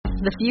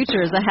The future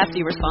is a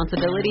hefty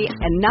responsibility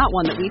and not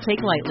one that we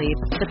take lightly.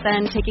 But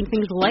then taking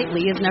things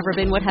lightly has never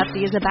been what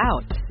Hefty is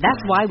about. That's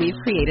why we've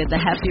created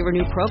the Hefty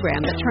Renew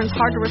program that turns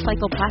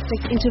hard-to-recycle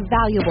plastics into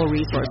valuable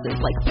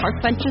resources like park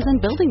benches and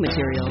building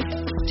materials.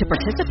 To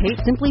participate,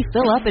 simply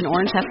fill up an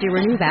orange Hefty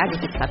Renew bag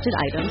with accepted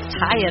items,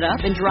 tie it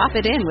up, and drop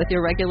it in with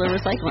your regular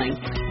recycling.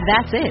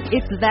 That's it.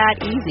 It's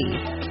that easy.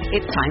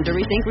 It's time to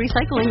rethink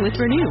recycling with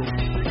Renew.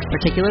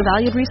 Particular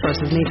valued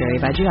resources may vary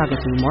by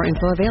geography. More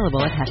info available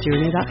at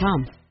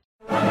heftyrenew.com.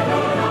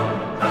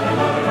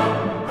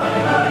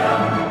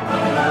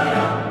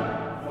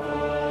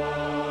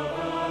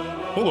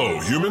 Hello,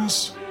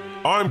 humans.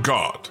 I'm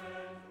God.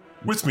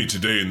 With me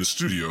today in the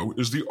studio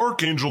is the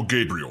Archangel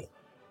Gabriel.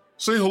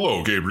 Say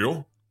hello,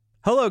 Gabriel.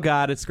 Hello,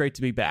 God. It's great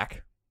to be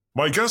back.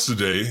 My guest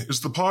today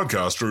is the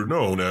podcaster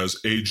known as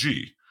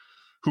AG,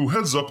 who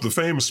heads up the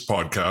famous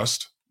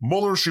podcast,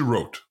 Mueller, She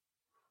Wrote.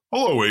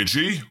 Hello,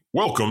 AG.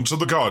 Welcome to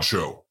The God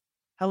Show.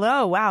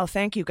 Hello. Wow.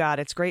 Thank you, God.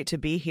 It's great to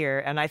be here.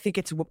 And I think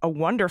it's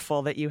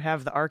wonderful that you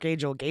have the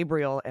Archangel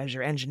Gabriel as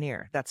your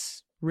engineer.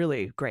 That's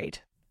really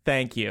great.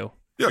 Thank you.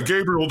 Yeah,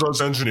 Gabriel does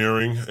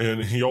engineering,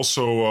 and he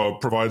also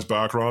provides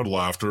background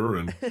laughter.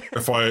 And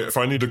if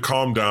I need to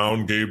calm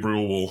down,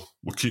 Gabriel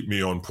will keep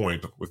me on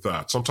point with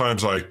that.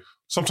 Sometimes I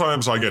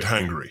get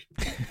hangry.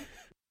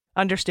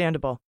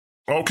 Understandable.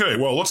 Okay,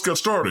 well, let's get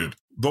started.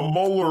 The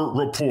Mueller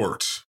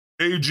report.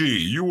 AG,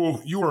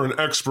 you are an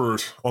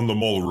expert on the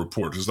Mueller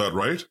report. Is that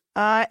right?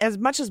 As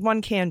much as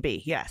one can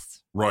be.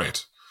 Yes.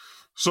 Right.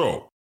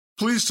 So,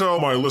 please tell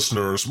my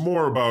listeners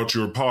more about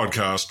your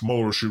podcast,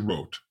 Mueller, She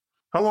Wrote.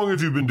 How long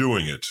have you been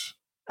doing it?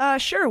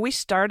 Sure. We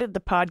started the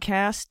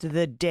podcast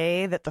the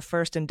day that the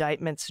first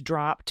indictments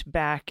dropped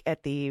back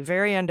at the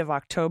very end of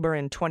October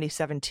in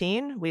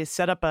 2017. We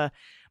set up a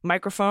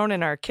microphone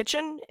in our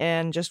kitchen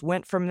and just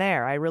went from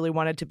there. I really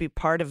wanted to be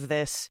part of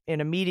this in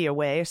a media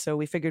way, so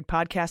we figured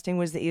podcasting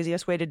was the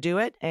easiest way to do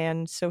it.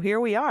 And so here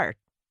we are,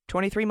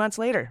 23 months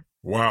later.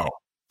 Wow.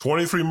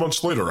 23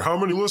 months later. How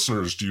many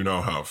listeners do you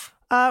now have?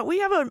 We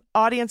have an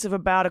audience of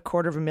about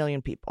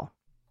 250,000 people.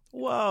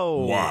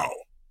 Whoa. Wow.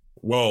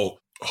 Well,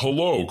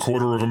 hello,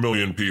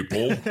 250,000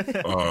 people.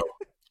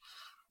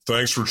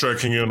 Thanks for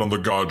checking in on The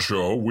God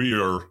Show. We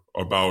are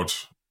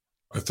about,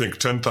 I think,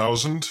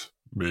 10,000,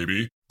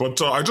 maybe.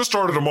 But I just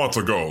started a month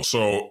ago,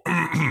 so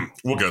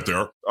we'll get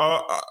there.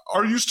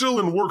 Are you still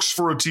in works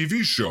for a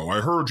TV show? I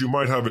heard you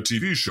might have a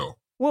TV show.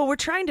 Well, we're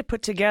trying to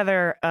put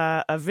together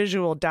a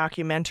visual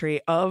documentary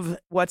of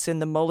what's in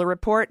the Mueller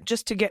report,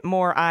 just to get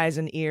more eyes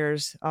and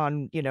ears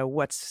on,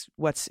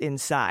 what's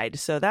inside.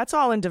 So that's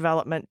all in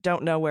development.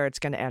 Don't know where it's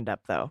going to end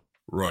up, though.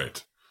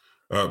 Right.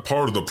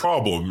 Part of the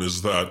problem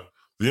is that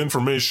the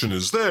information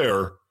is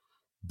there,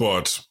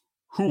 but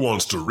who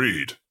wants to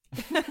read?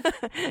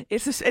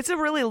 It's a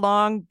really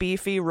long,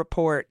 beefy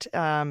report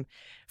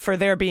for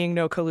there being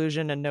no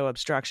collusion and no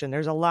obstruction.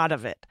 There's a lot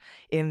of it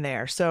in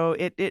there. So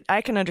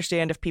I can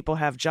understand if people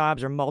have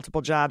jobs or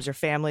multiple jobs or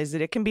families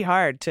that it can be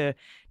hard to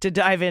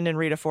dive in and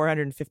read a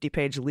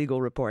 450-page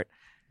legal report.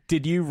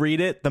 Did you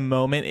read it the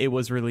moment it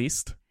was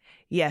released?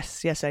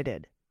 Yes, I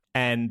did.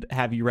 And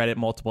have you read it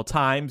multiple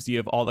times? Do you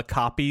have all the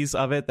copies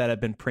of it that have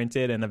been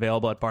printed and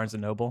available at Barnes &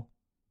 Noble?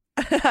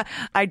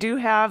 I do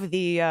have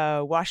the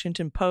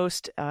Washington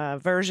Post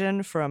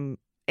version from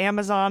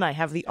Amazon. I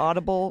have the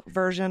Audible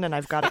version, and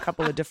I've got a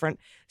couple of different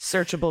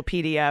searchable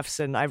PDFs,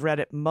 and I've read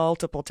it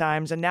multiple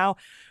times. And now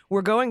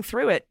we're going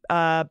through it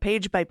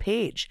page by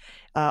page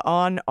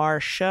on our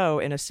show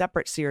in a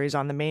separate series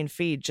on the main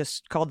feed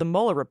just called the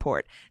Mueller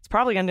Report. It's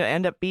probably going to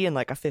end up being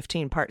like a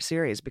 15-part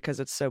series because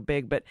it's so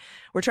big, but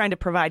we're trying to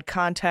provide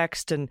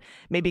context and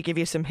maybe give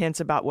you some hints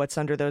about what's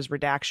under those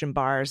redaction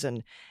bars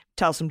and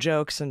tell some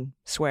jokes and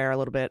swear a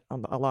little bit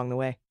along the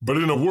way. But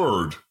in a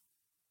word,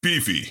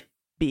 beefy.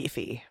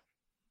 Beefy.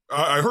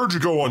 I heard you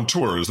go on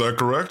tour. Is that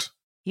correct?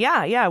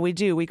 Yeah, we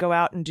do. We go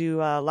out and do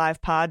live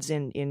pods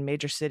in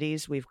major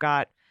cities. We've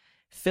got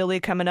Philly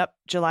coming up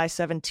July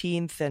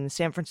 17th and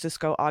San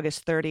Francisco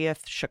August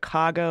 30th,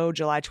 Chicago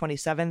July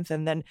 27th.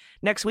 And then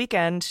next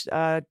weekend,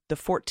 the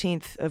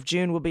 14th of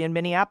June, we'll be in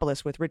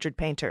Minneapolis with Richard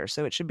Painter.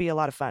 So it should be a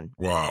lot of fun.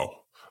 Wow.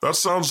 That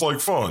sounds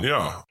like fun,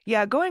 yeah.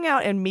 Yeah, going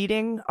out and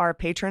meeting our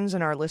patrons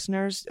and our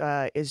listeners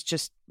is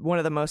just one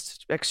of the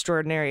most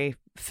extraordinary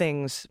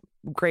things,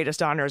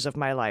 greatest honors of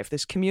my life.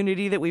 This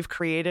community that we've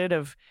created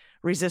of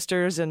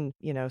resistors and,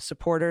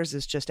 supporters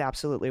is just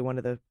absolutely one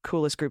of the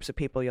coolest groups of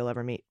people you'll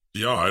ever meet.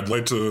 Yeah, I'd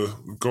like to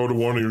go to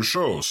one of your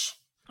shows.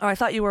 Oh, I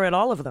thought you were at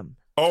all of them.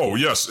 Oh,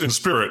 yes, in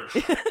spirit.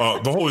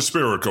 The Holy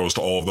Spirit goes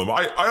to all of them.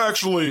 I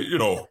actually,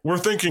 we're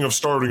thinking of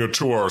starting a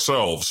tour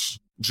ourselves.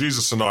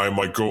 Jesus and I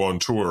might go on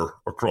tour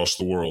across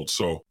the world.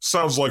 So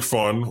sounds like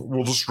fun.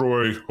 We'll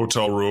destroy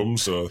hotel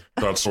rooms,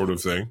 that sort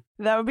of thing.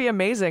 That would be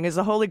amazing. Is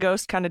the Holy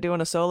Ghost kind of doing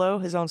his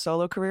own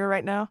solo career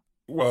right now?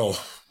 Well,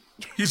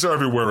 he's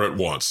everywhere at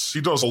once.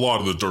 He does a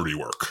lot of the dirty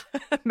work.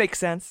 Makes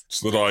sense.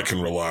 So that I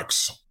can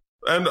relax.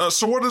 And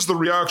so what has the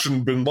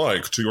reaction been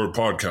like to your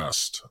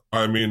podcast?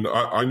 I mean,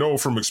 I know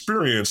from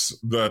experience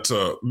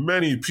that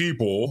many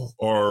people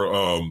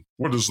are,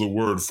 what is the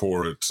word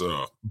for it?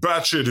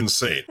 Batshit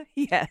insane.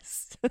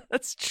 Yes,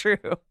 that's true.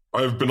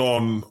 I've been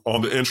on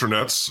the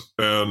internets,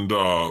 and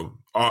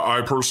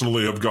I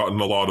personally have gotten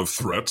a lot of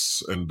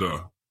threats and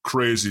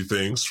crazy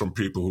things from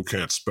people who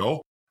can't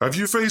spell. Have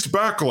you faced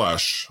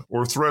backlash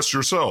or threats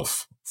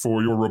yourself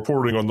for your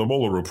reporting on the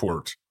Mueller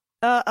report?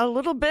 A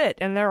little bit,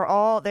 and they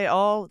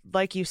all,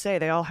 like you say,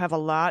 they all have a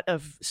lot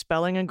of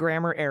spelling and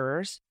grammar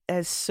errors.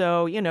 As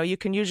so, you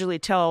can usually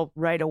tell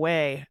right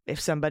away if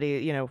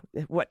somebody,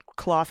 what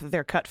cloth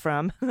they're cut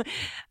from.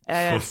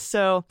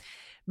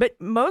 But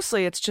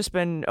mostly it's just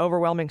been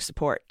overwhelming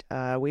support.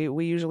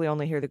 We usually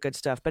only hear the good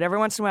stuff, but every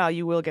once in a while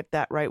you will get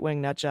that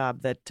right-wing nut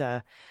job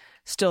that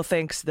still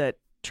thinks that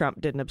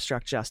Trump didn't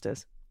obstruct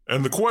justice.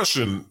 And the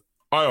question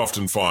I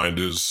often find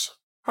is,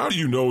 how do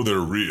you know they're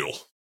real?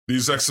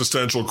 These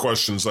existential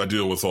questions I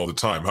deal with all the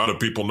time. How do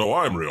people know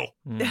I'm real?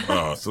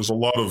 There's a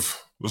lot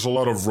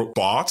of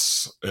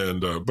bots,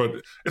 but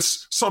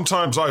it's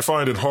sometimes I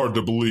find it hard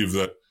to believe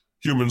that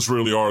humans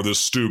really are this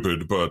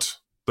stupid, but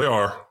they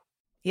are.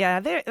 Yeah,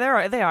 they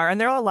are,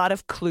 and there are a lot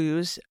of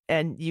clues,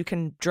 and you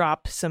can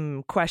drop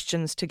some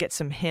questions to get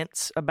some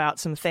hints about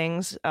some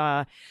things.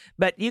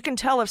 But you can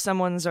tell if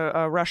someone's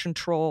a Russian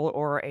troll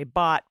or a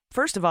bot.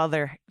 First of all,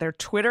 their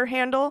Twitter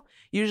handle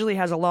usually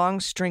has a long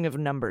string of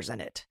numbers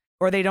in it.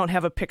 Or they don't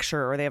have a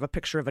picture, or they have a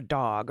picture of a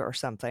dog or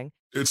something.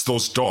 It's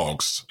those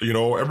dogs.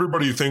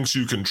 Everybody thinks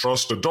you can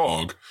trust a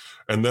dog,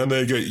 and then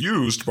they get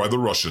used by the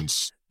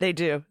Russians. They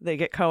do. They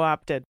get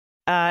co-opted.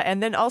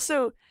 And then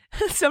also,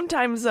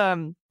 sometimes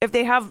if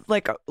they have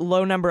like a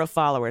low number of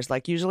followers,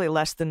 like usually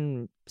less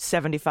than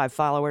 75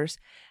 followers,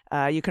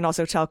 you can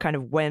also tell kind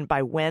of when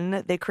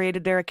they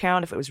created their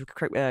account, if it was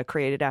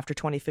created after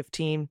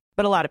 2015.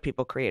 But a lot of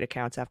people create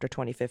accounts after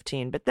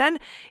 2015. But then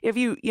if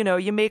you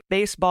make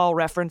baseball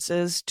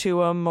references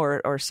to them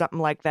or something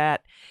like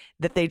that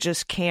they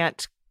just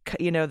can't,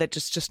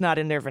 that's just not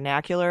in their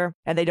vernacular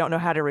and they don't know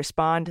how to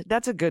respond,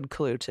 that's a good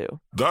clue too.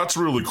 That's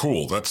really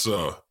cool. That's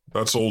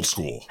old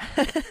school.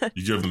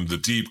 You give them the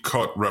deep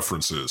cut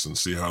references and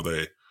see how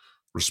they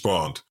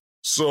respond.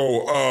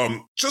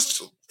 So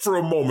just for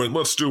a moment,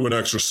 let's do an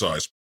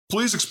exercise.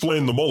 Please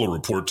explain the Mueller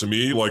report to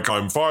me like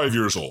I'm 5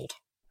 years old.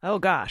 Oh,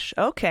 gosh.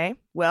 Okay.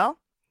 Well,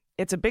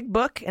 it's a big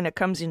book, and it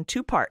comes in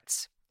 2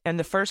 parts. And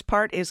the first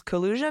part is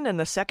collusion, and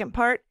the second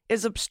part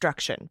is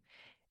obstruction.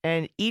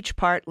 And each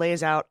part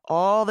lays out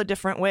all the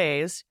different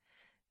ways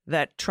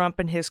that Trump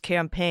and his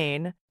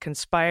campaign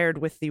conspired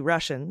with the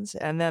Russians.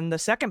 And then the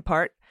second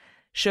part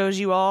shows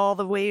you all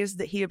the ways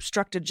that he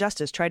obstructed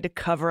justice, tried to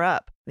cover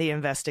up the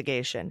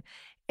investigation.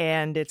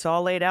 And it's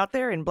all laid out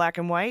there in black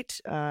and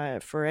white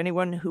for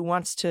anyone who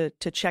wants to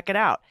check it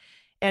out.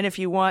 And if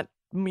you want,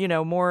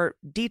 more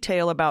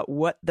detail about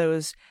what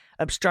those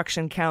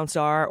obstruction counts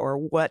are or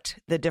what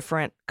the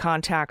different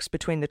contacts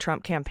between the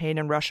Trump campaign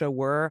and Russia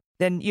were,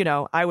 then,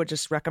 I would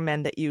just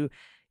recommend that you,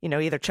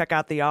 either check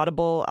out the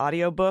Audible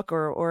audiobook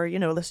or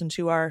listen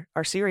to our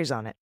series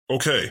on it.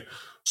 Okay.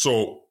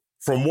 So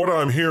from what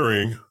I'm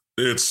hearing,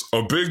 it's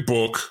a big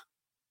book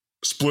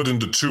split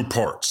into 2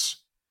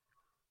 parts.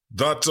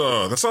 That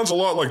sounds a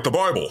lot like the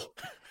Bible.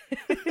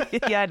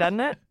 Yeah, doesn't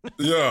it?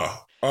 Yeah.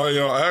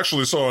 I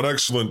actually saw an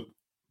excellent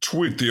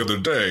tweet the other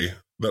day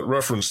that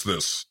referenced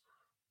this.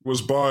 It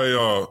was by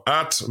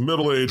at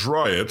Middle Age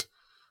Riot,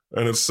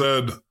 and it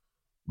said,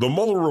 "The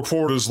Mueller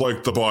report is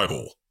like the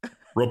Bible.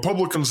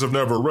 Republicans have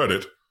never read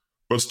it,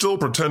 but still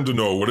pretend to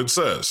know what it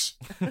says."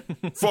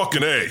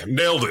 Fucking A.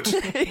 Nailed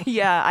it.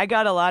 Yeah, I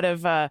got a lot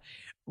of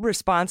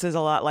responses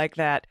a lot like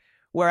that,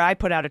 where I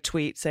put out a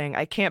tweet saying,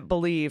 I can't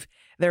believe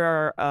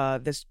there are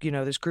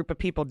this group of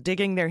people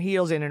digging their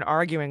heels in and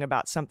arguing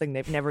about something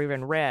they've never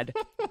even read.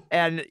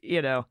 And,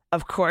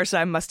 of course,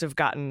 I must have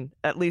gotten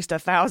at least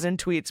 1,000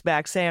 tweets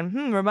back saying,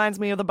 reminds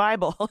me of the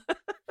Bible.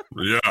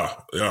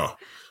 Yeah.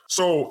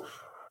 So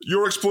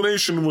your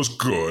explanation was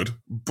good,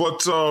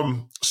 but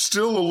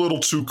still a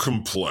little too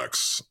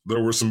complex.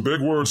 There were some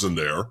big words in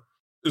there.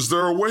 Is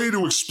there a way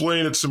to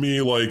explain it to me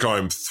like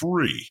I'm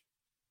 3?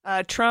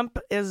 Trump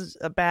is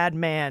a bad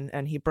man,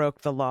 and he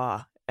broke the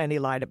law, and he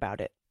lied about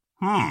it.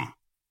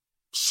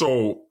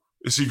 So,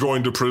 is he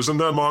going to prison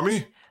then,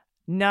 Mommy?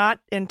 Not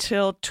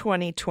until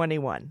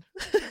 2021.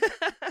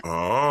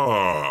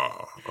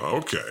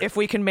 Okay. If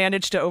we can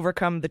manage to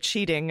overcome the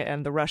cheating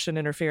and the Russian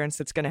interference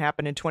that's going to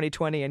happen in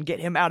 2020 and get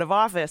him out of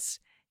office,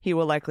 he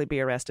will likely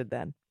be arrested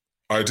then.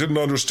 I didn't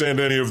understand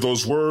any of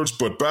those words,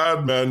 but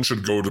bad men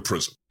should go to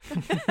prison.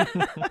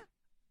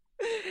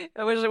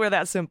 I wish it were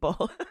that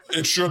simple.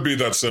 It should be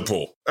that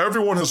simple.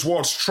 Everyone has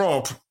watched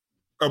Trump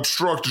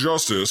obstruct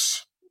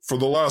justice for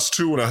the last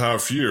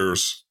 2.5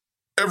 years,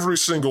 every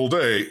single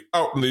day,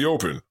 out in the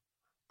open.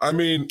 I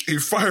mean, he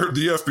fired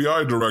the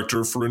FBI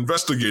director for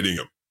investigating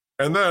him.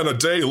 And then a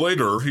day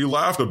later, he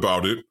laughed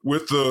about it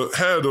with the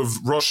head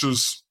of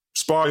Russia's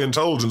spy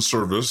intelligence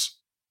service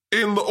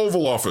in the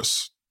Oval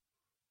Office.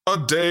 A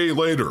day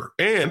later.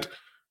 And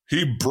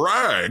he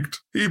bragged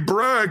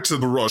to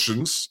the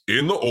Russians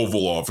in the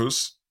Oval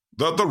Office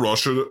that the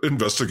Russia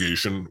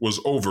investigation was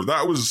over.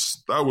 That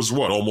was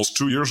what, almost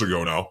 2 years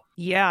ago now.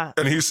 Yeah.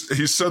 And he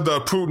said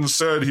that Putin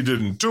said he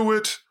didn't do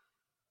it,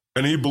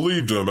 and he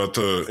believed him at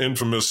the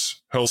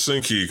infamous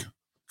Helsinki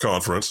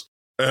conference.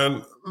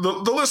 And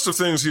the list of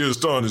things he has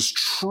done is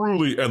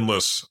truly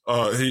endless.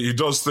 He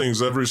does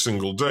things every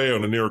single day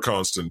on a near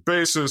constant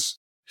basis.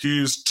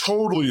 He's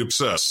totally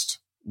obsessed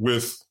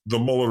with the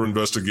Mueller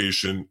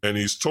investigation, and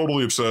he's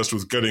totally obsessed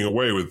with getting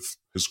away with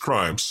his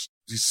crimes.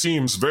 He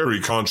seems very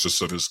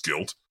conscious of his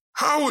guilt.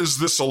 How is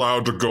this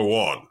allowed to go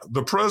on?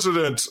 The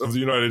president of the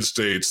United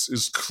States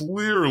is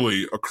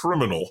clearly a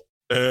criminal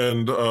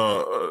and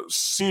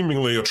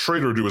seemingly a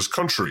traitor to his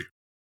country.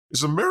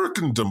 Is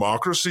American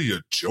democracy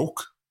a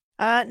joke?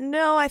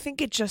 No, I think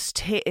it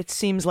just it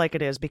seems like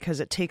it is because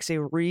it takes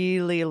a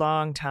really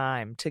long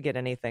time to get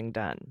anything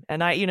done.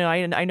 And I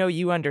know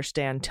you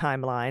understand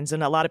timelines,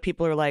 and a lot of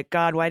people are like,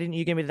 God, why didn't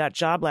you give me that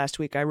job last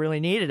week? I really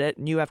needed it.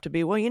 And you have to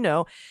be,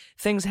 well,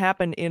 things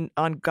happen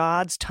on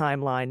God's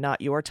timeline, not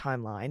your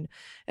timeline.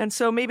 And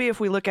so maybe if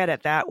we look at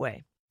it that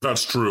way.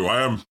 That's true.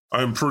 I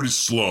am pretty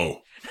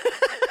slow.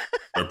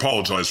 I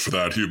apologize for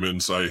that,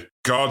 humans.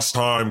 God's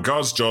time,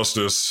 God's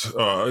justice.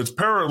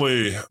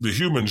 Apparently, the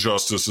human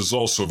justice is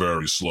also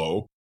very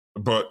slow.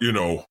 But,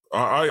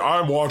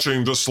 I'm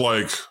watching just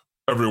like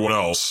everyone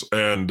else.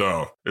 And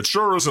it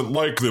sure isn't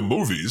like the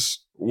movies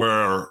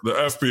where the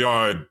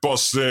FBI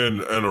busts in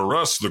and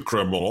arrests the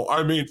criminal.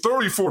 I mean,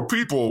 34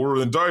 people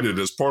were indicted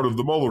as part of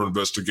the Mueller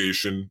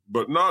investigation,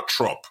 but not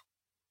Trump.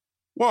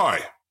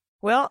 Why?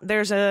 Well,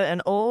 there's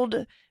an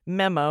old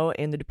memo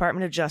in the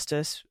Department of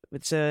Justice.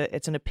 It's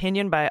an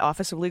opinion by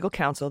Office of Legal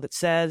Counsel that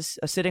says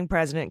a sitting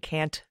president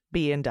can't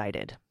be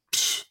indicted.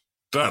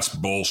 That's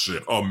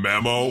bullshit. A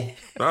memo?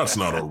 That's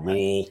not a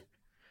rule.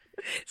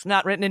 It's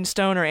not written in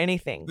stone or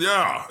anything.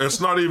 Yeah, it's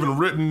not even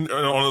written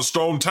on a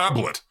stone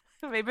tablet.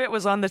 Maybe it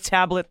was on the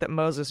tablet that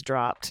Moses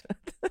dropped.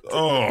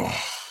 Oh,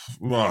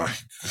 my.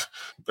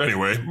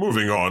 Anyway,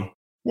 moving on.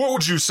 What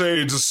would you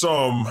say to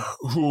some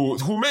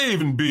who may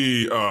even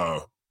be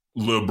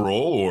liberal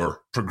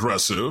or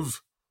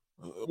progressive?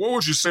 What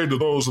would you say to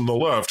those on the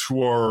left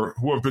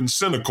who have been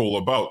cynical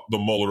about the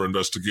Mueller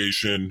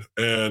investigation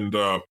and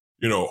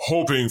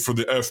hoping for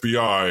the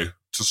FBI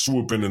to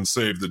swoop in and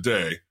save the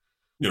day?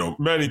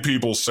 Many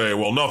people say,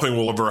 well, nothing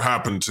will ever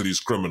happen to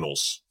these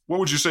criminals. What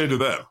would you say to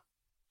them?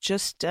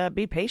 Just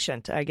be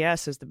patient, I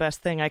guess, is the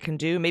best thing I can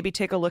do. Maybe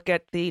take a look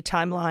at the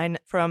timeline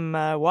from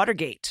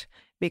Watergate,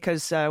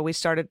 because we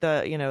started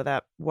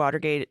that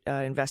Watergate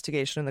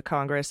investigation in the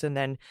Congress, and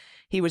then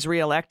he was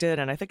reelected,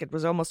 and I think it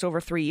was almost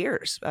over 3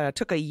 years. It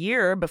took a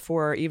year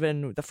before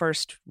even the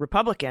first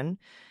Republican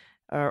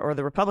or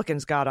the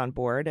Republicans got on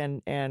board,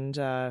 and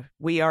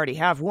we already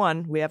have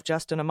one. We have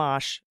Justin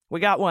Amash. We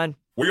got one.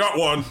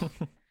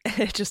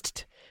 It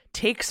just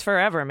takes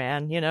forever,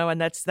 man.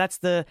 And that's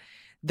the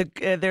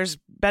there's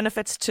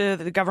benefits to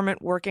the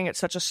government working at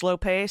such a slow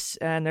pace,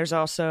 and there's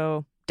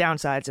also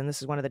downsides, and this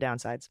is one of the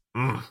downsides.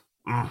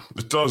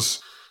 It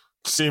does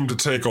seem to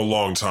take a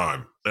long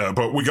time,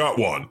 but we got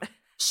one,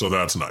 so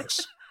that's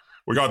nice.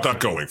 We got that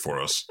going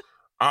for us.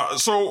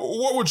 So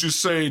what would you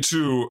say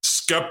to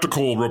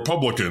skeptical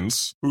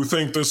Republicans who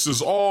think this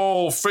is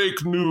all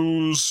fake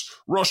news,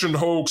 Russian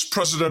hoax,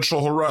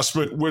 presidential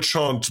harassment, witch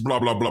hunt, blah,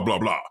 blah, blah, blah,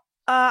 blah?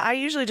 I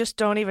usually just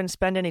don't even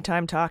spend any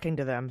time talking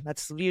to them.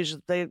 That's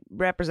usually, they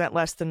represent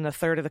less than a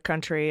third of the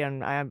country,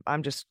 and I'm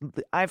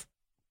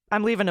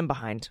leaving them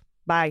behind.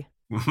 Bye.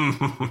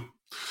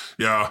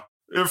 Yeah.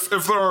 If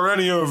there are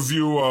any of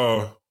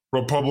you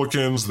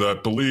Republicans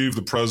that believe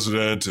the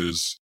president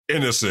is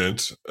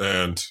innocent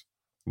and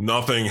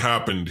nothing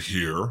happened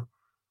here,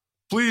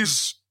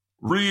 please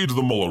read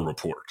the Mueller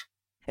report.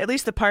 At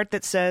least the part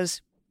that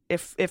says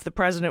if the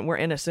president were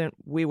innocent,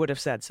 we would have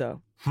said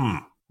so.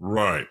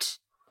 Right.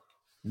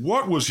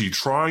 What was he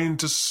trying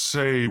to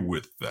say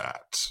with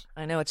that?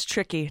 I know, it's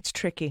tricky. It's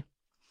tricky.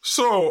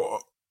 So,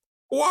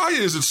 why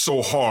is it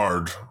so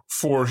hard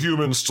for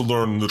humans to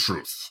learn the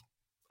truth?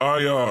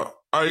 I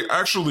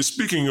actually,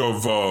 speaking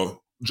of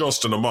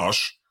Justin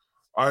Amash,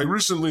 I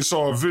recently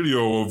saw a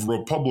video of a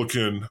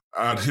Republican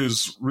at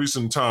his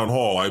recent town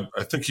hall.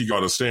 I think he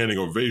got a standing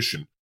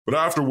ovation. But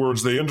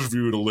afterwards, they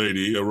interviewed a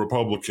lady, a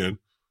Republican,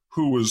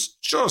 who was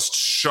just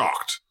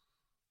shocked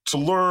to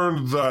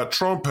learn that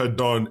Trump had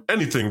done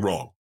anything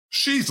wrong.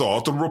 She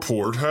thought the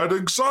report had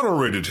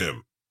exonerated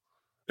him.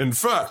 In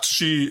fact,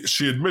 she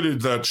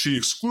admitted that she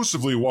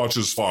exclusively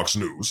watches Fox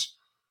News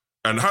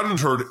and hadn't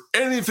heard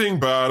anything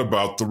bad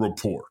about the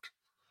report.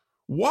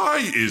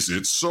 Why is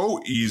it so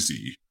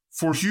easy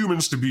for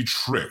humans to be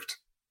tricked,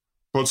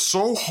 but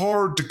so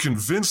hard to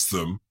convince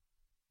them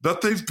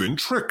that they've been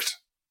tricked?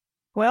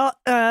 Well,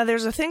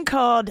 there's a thing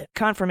called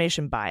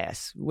confirmation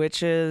bias,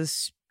 which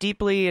is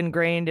deeply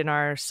ingrained in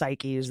our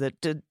psyches that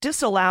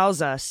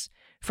disallows us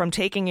from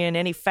taking in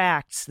any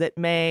facts that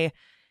may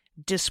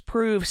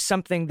disprove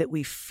something that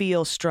we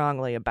feel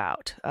strongly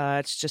about.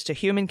 It's just a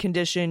human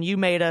condition. You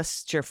made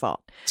us. It's your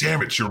fault.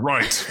 Damn it, you're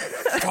right.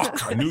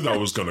 Fuck, I knew that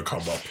was going to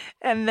come up.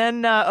 And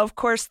then, of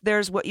course,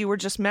 there's what you were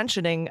just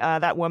mentioning,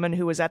 that woman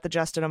who was at the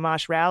Justin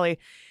Amash rally.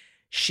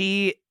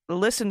 She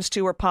listens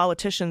to her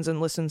politicians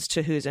and listens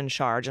to who's in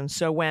charge. And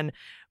so when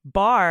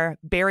Barr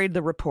buried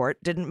the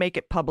report, didn't make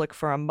it public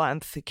for a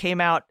month, he came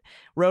out,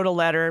 wrote a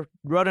letter,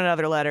 wrote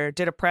another letter,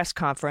 did a press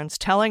conference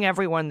telling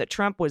everyone that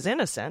Trump was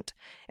innocent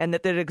and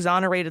that it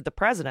exonerated the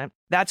president.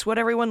 That's what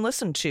everyone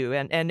listened to.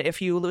 And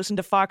if you listen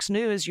to Fox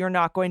News, you're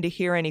not going to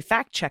hear any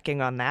fact checking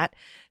on that.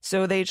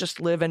 So they just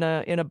live in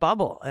a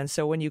bubble. And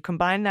so when you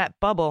combine that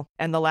bubble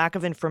and the lack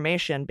of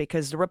information,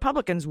 because the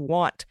Republicans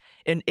want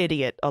an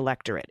idiot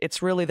electorate,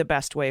 it's really the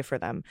best way for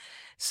them.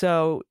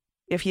 So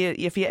if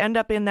you end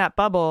up in that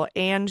bubble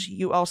and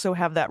you also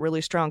have that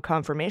really strong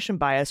confirmation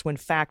bias when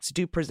facts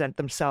do present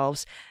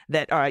themselves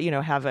that are,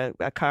 have a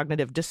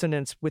cognitive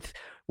dissonance with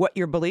what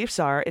your beliefs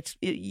are,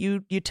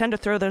 you tend to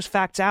throw those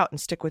facts out and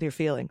stick with your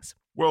feelings.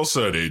 Well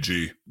said,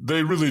 AG.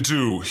 They really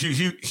do.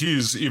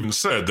 He's even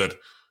said that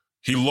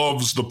he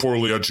loves the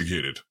poorly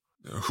educated.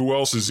 Who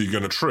else is he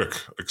going to trick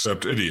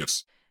except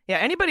idiots? Yeah,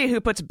 anybody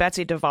who puts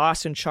Betsy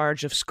DeVos in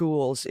charge of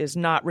schools is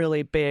not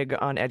really big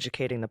on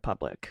educating the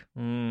public.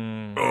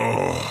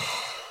 Oh,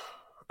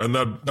 and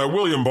that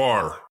William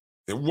Barr,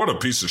 what a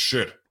piece of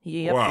shit.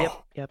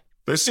 Yep.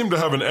 They seem to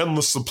have an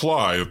endless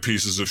supply of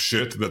pieces of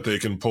shit that they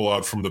can pull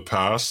out from the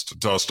past,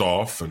 dust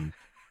off, and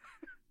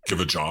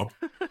give a job.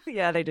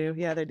 Yeah, they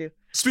do.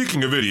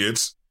 Speaking of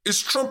idiots, is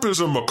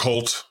Trumpism a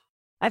cult?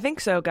 I think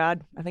so,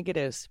 God. I think it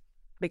is.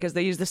 Because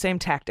they use the same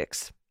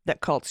tactics that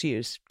cults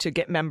use to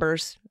get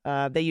members.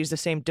 They use the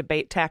same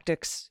debate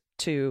tactics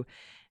to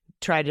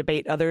try to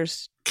debate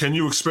others. Can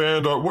you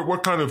expand on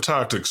what kind of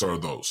tactics are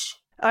those?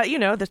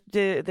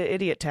 The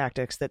idiot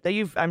tactics that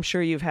I'm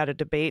sure you've had a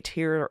debate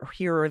here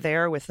or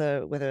there with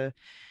a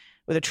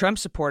Trump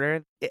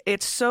supporter.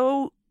 It's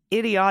so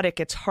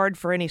idiotic. It's hard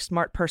for any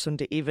smart person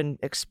to even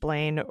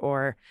explain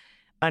or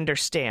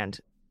understand.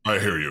 I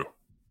hear you.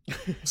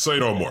 Say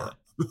no more.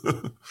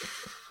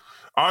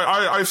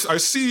 I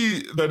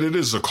see that it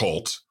is a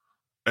cult,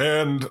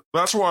 and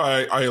that's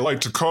why I like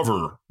to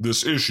cover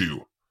this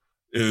issue,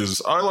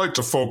 is I like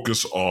to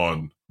focus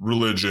on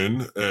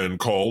religion and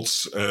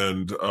cults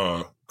and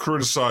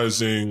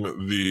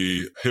criticizing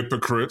the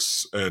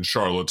hypocrites and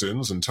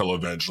charlatans and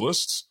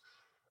televangelists.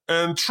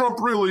 And Trump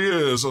really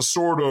is a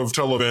sort of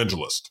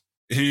televangelist.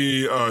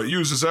 He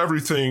uses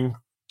everything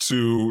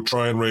to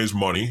try and raise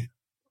money,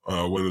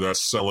 whether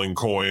that's selling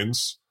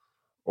coins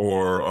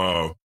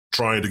or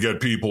trying to get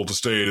people to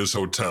stay at his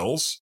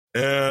hotels.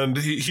 And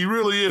he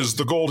really is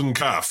the golden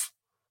calf.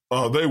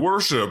 They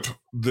worship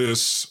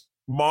this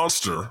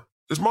monster.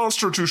 Is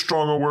monster too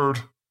strong a word?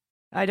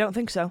 I don't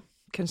think so.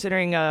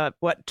 Considering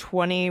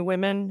 20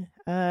 women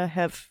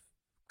have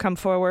come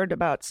forward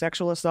about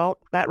sexual assault,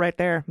 that right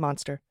there,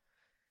 monster.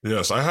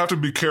 Yes, I have to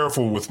be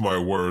careful with my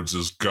words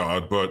as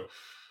God, but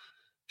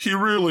he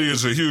really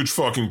is a huge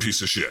fucking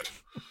piece of shit.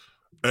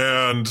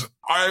 And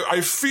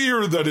I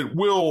fear that it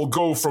will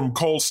go from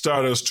cult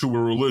status to a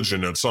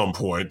religion at some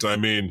point. I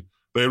mean,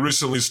 they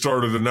recently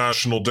started a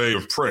national day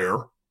of prayer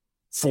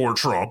for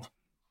Trump.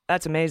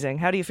 That's amazing.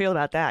 How do you feel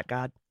about that,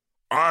 God?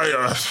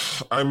 I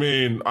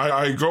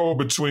go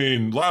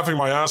between laughing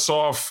my ass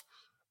off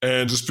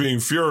and just being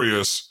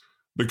furious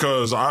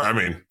because,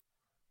 I'm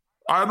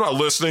not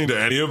listening to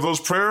any of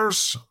those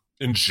prayers.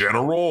 In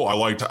general, I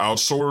like to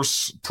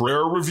outsource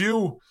prayer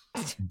review.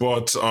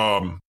 But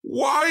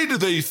why do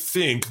they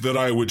think that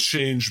I would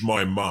change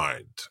my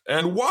mind?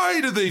 And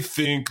why do they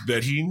think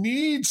that he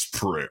needs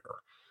prayer?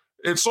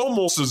 It's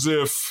almost as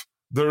if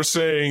they're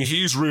saying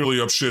he's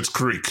really up shit's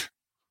creek.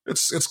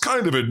 It's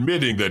kind of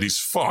admitting that he's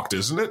fucked,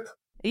 isn't it?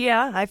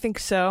 Yeah, I think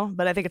so.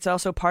 But I think it's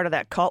also part of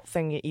that cult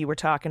thing that you were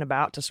talking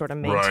about to sort of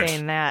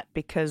maintain that.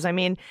 Because,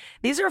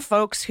 these are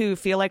folks who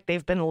feel like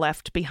they've been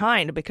left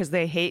behind because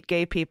they hate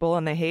gay people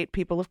and they hate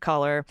people of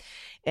color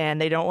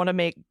and they don't want to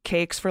make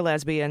cakes for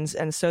lesbians.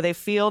 And so they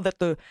feel that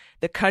the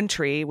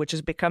country, which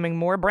is becoming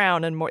more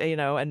brown and more,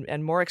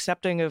 and more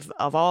accepting of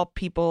all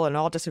people and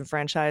all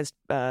disenfranchised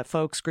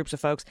groups of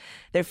folks,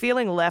 they're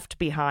feeling left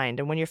behind.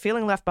 And when you're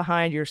feeling left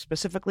behind, you're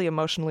specifically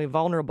emotionally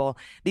vulnerable.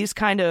 These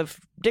kind of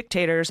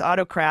dictators,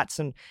 autocrats,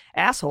 and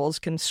assholes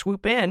can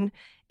swoop in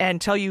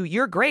and tell you,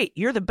 you're great,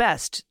 you're the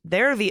best.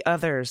 They're the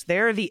others,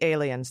 they're the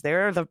aliens,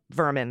 they're the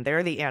vermin,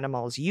 they're the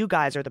animals. You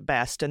guys are the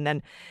best. And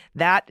then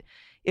that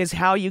is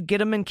how you get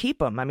them and keep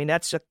them.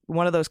 That's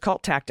one of those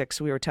cult tactics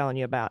we were telling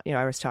you about,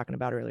 I was talking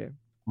about earlier.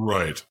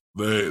 Right.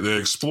 They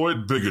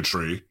exploit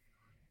bigotry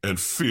and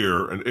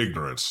fear and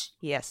ignorance.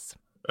 Yes.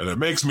 And it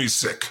makes me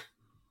sick.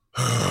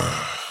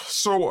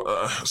 So,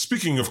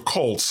 speaking of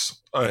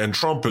cults and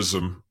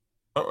Trumpism,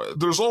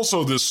 there's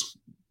also this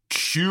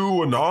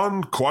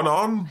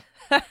QAnon?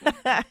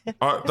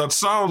 That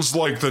sounds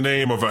like the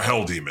name of a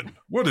hell demon.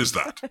 What is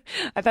that?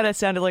 I thought it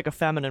sounded like a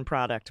feminine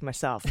product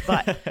myself,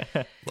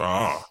 but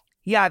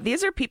yeah,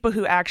 these are people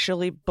who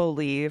actually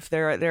believe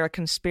they're a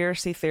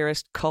conspiracy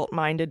theorist,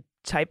 cult-minded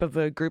type of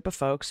a group of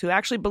folks who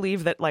actually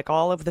believe that like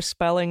all of the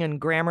spelling and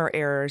grammar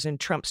errors in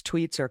Trump's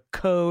tweets are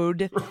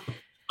code.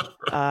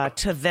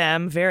 To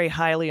them, very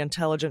highly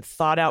intelligent,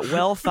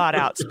 well thought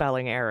out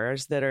spelling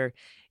errors that are,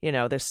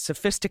 this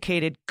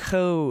sophisticated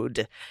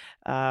code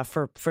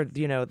for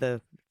the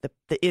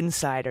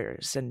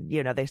insiders, and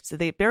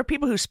there are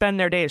people who spend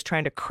their days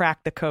trying to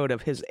crack the code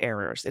of his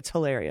errors. It's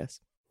hilarious.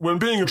 When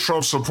being a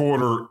Trump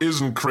supporter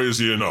isn't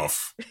crazy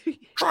enough,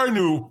 try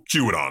new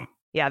QAnon.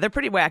 Yeah, they're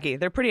pretty wacky.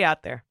 They're pretty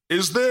out there.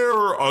 Is there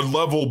a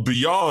level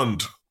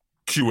beyond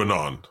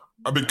QAnon?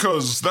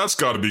 Because that's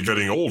got to be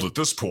getting old at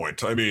this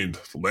point. I mean,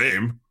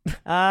 lame.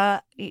 I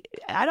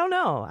don't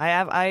know.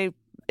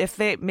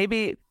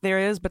 Maybe there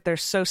is, but they're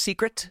so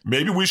secret.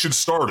 Maybe we should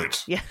start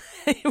it. Yeah,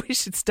 we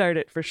should start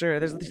it for sure.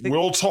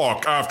 We'll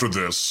talk after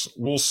this.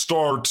 We'll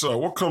start.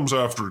 What comes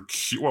after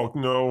Q? Well,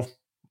 no.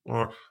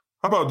 How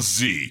about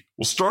Z?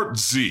 We'll start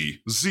Z.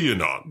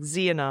 Xenon.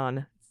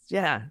 Xenon.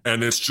 Yeah.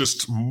 And it's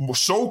just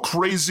so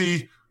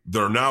crazy,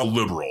 they're now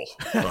liberal.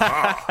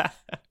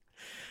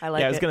 I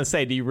like it. I was going to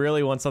say, do you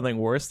really want something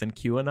worse than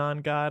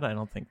QAnon, God? I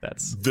don't think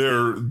that's...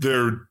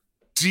 They're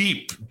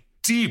deep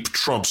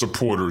Trump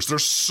supporters. They're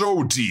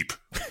so deep.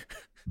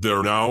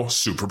 They're now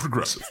super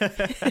progressive.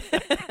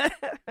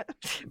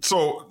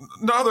 So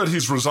now that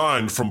he's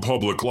resigned from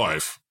public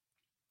life,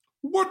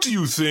 what do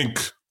you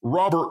think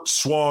Robert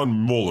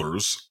Swan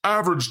Mueller's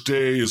average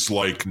day is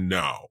like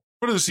now?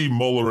 What is he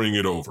mullering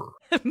it over?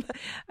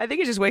 I think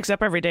he just wakes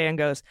up every day and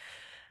goes,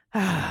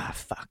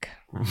 fuck.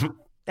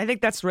 I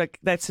think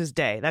that's his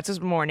day. That's his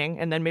morning.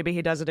 And then maybe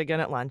he does it again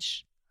at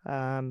lunch.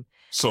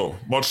 So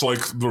much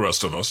like the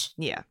rest of us.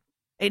 Yeah.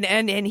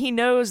 And he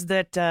knows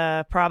that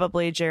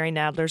probably Jerry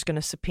Nadler's going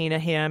to subpoena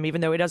him,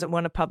 even though he doesn't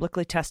want to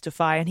publicly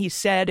testify. And he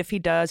said if he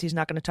does, he's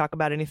not going to talk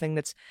about anything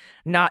that's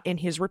not in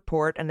his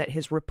report, and that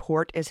his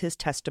report is his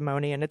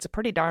testimony. And it's a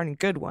pretty darn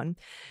good one.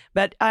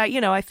 But,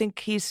 I think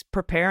he's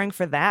preparing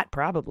for that,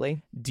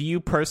 probably. Do you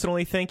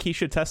personally think he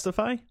should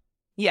testify?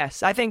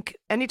 Yes, I think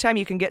anytime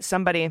you can get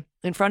somebody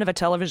in front of a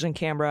television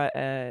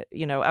camera,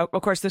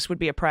 of course, this would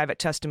be a private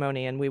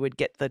testimony and we would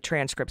get the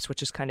transcripts,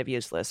 which is kind of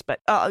useless. But,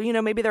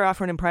 maybe they're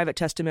offering him private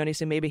testimony,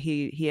 so maybe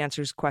he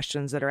answers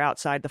questions that are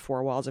outside the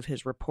four walls of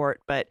his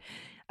report. But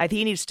I think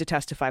he needs to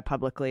testify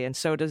publicly, and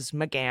so does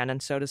McGahn,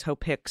 and so does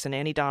Hope Hicks and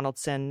Annie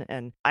Donaldson.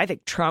 And I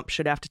think Trump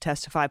should have to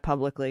testify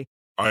publicly.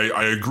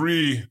 I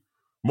agree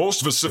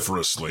most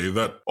vociferously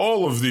that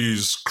all of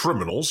these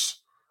criminals...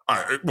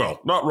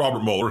 not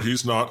Robert Mueller.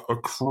 He's not a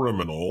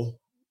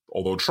criminal,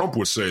 although Trump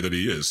would say that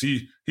he is.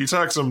 He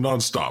attacks him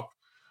nonstop.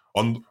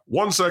 On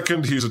one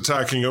second, he's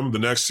attacking him. The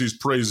next, he's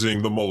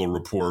praising the Mueller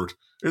report.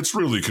 It's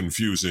really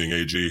confusing,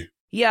 AG.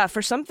 Yeah,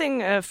 for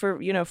something, for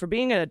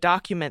being a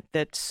document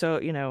that,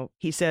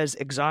 he says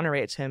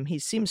exonerates him, he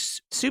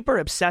seems super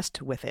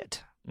obsessed with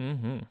it.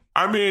 Mm-hmm.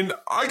 I mean,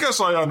 I guess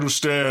I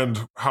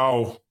understand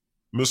how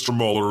Mr.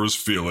 Mueller is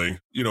feeling.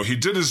 He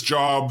did his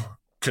job.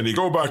 Can he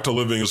go back to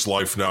living his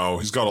life now?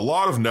 He's got a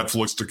lot of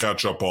Netflix to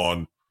catch up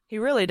on. He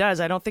really does.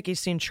 I don't think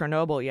he's seen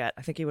Chernobyl yet.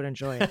 I think he would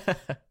enjoy it.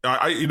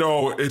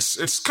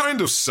 It's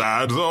kind of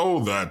sad, though,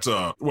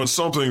 that when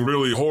something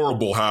really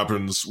horrible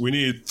happens, we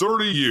need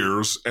 30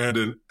 years and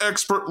an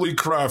expertly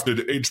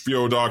crafted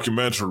HBO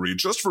documentary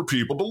just for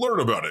people to learn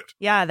about it.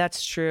 Yeah,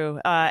 that's true.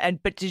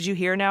 But did you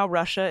hear now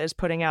Russia is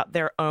putting out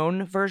their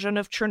own version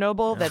of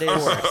Chernobyl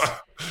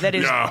that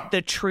is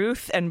the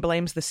truth and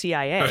blames the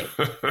CIA.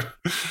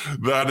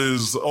 That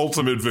is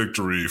ultimate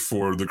victory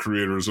for the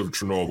creators of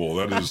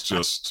Chernobyl. That is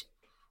just...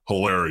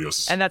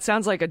 hilarious. And that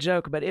sounds like a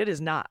joke, but it is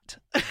not.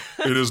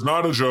 It is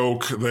not a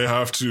joke. They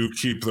have to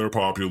keep their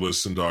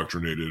populace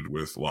indoctrinated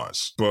with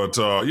lies. But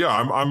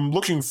I'm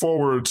looking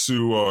forward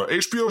to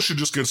HBO should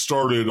just get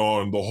started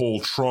on the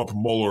whole Trump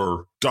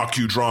Mueller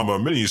docudrama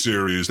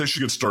miniseries. They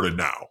should get started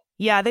now.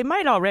 Yeah, they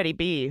might already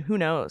be. Who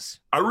knows?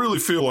 I really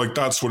feel like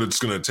that's what it's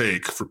going to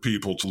take for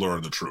people to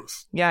learn the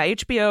truth. Yeah,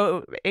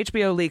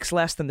 HBO leaks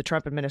less than the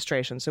Trump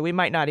administration, so we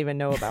might not even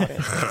know about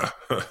it.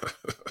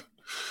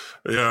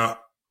 Yeah.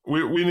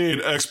 We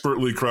need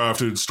expertly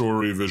crafted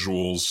story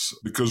visuals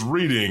because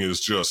reading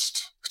is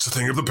it's a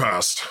thing of the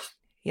past.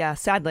 Yeah,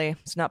 sadly,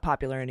 it's not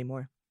popular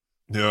anymore.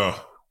 Yeah.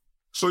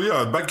 So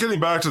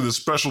getting back to this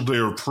special day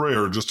of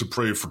prayer just to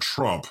pray for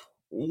Trump.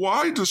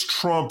 Why does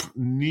Trump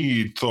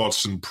need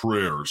thoughts and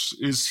prayers?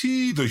 Is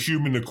he the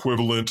human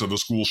equivalent of a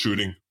school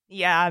shooting?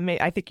 Yeah,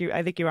 I think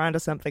you're onto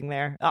something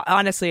there.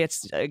 Honestly, I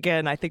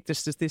think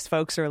these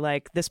folks are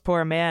like, this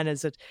poor man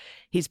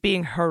he's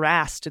being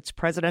harassed. It's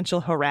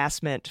presidential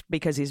harassment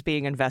because he's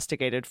being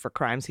investigated for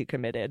crimes he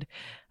committed.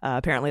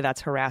 Apparently,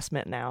 that's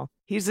harassment now.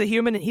 He's the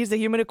human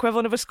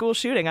equivalent of a school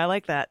shooting. I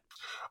like that.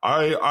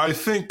 I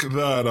think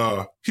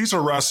that he's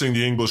harassing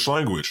the English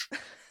language.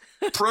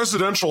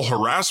 Presidential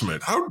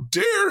harassment. How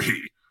dare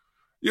he?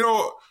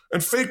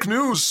 And fake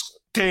news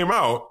came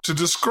out to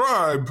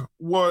describe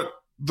what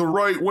the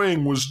right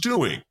wing was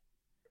doing.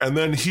 And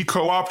then he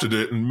co-opted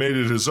it and made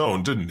it his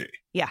own, didn't he?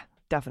 Yeah,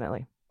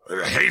 definitely.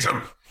 I hate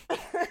him.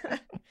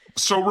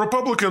 So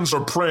Republicans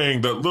are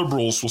praying that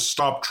liberals will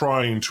stop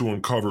trying to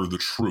uncover the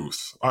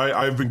truth.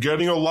 I've been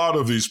getting a lot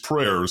of these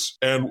prayers,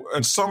 and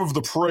some of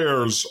the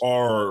prayers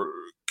are,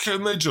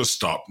 can they just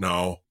stop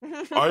now?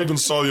 I even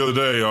saw the other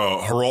day,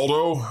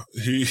 Geraldo,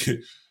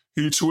 he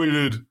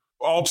tweeted,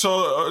 I'll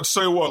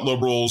say what,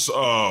 liberals,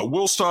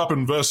 we'll stop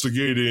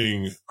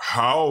investigating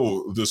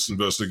how this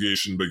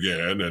investigation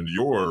began and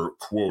your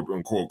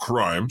quote-unquote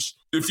crimes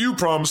if you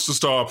promise to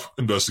stop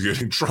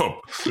investigating Trump.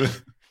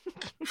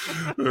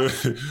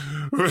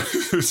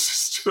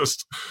 It's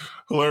just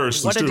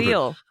hilariously what a stupid.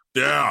 Deal.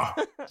 Yeah.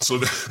 So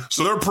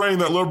they're praying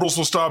that liberals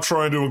will stop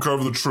trying to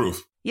uncover the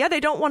truth. Yeah, they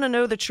don't want to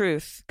know the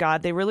truth,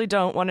 God. They really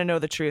don't want to know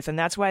the truth, and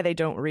that's why they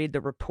don't read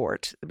the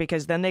report,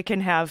 because then they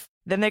can have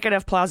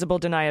plausible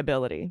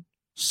deniability.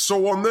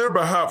 So on their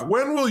behalf,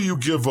 when will you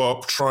give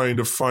up trying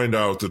to find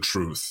out the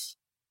truth?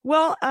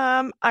 Well,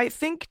 I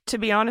think, to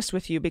be honest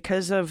with you,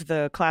 because of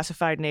the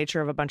classified nature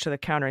of a bunch of the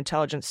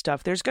counterintelligence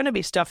stuff, there's going to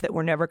be stuff that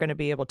we're never going to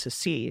be able to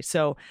see.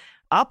 So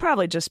I'll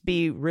probably just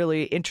be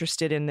really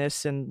interested in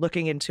this and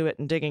looking into it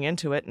and digging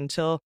into it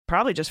until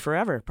probably just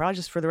forever, probably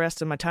just for the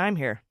rest of my time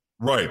here.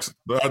 Right.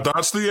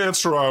 That's the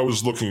answer I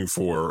was looking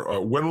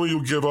for. When will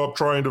you give up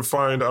trying to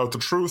find out the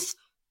truth?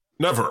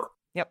 Never.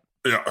 Yep.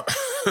 Yeah.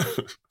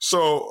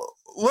 So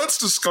let's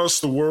discuss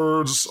the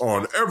words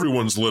on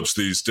everyone's lips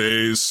these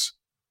days.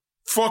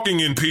 Fucking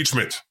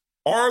impeachment.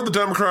 Are the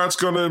Democrats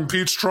going to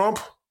impeach Trump?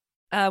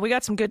 We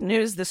got some good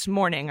news this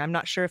morning. I'm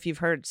not sure if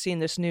you've seen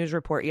this news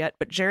report yet,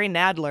 but Jerry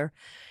Nadler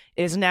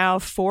is now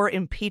for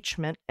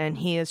impeachment, and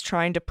he is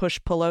trying to push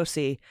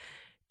Pelosi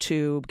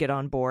to get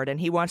on board. And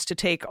he wants to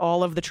take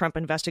all of the Trump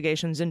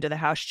investigations into the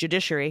House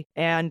Judiciary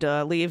and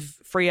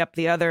free up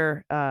the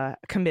other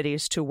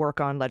committees to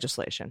work on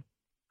legislation.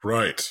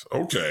 Right.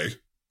 Okay.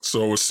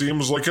 So it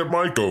seems like it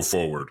might go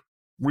forward.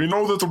 We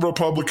know that the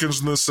Republicans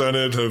in the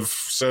Senate have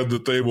said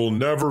that they will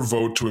never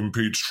vote to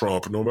impeach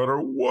Trump, no matter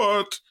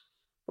what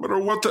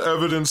the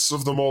evidence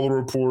of the Mueller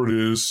report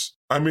is.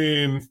 I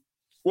mean,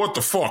 what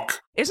the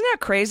fuck? Isn't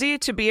that crazy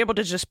to be able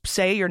to just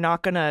say you're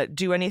not going to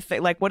do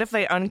anything? Like, what if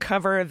they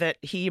uncover that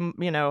he,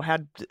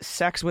 had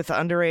sex with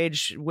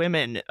underage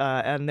women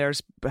and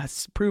there's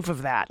proof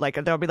of that? Like,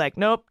 they'll be like,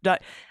 nope.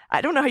 I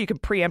don't know how you can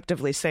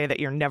preemptively say that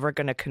you're never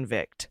going to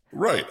convict.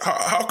 Right.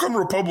 How come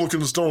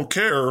Republicans don't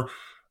care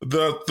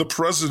that the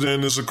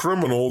president is a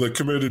criminal that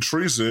committed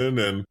treason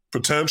and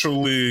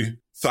potentially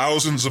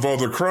thousands of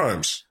other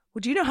crimes?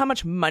 Well, do you know how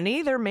much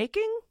money they're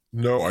making?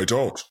 No, I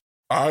don't.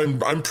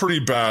 I'm pretty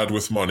bad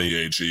with money,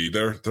 AG.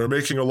 They're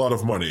making a lot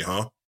of money,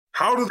 huh?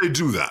 How do they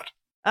do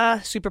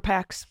that? Super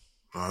PACs.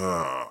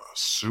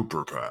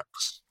 Super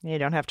PACs. You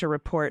don't have to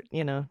report,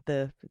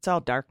 it's all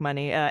dark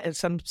money.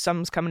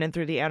 Some's coming in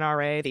through the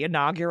NRA, the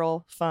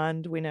inaugural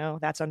fund. We know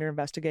that's under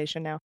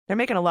investigation now. They're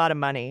making a lot of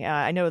money.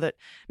 I know that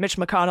Mitch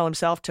McConnell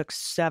himself took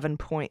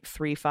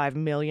 $7.35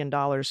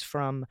 million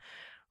from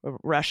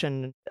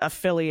Russian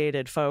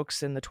affiliated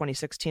folks in the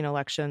 2016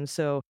 election.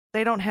 So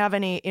they don't have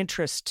any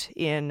interest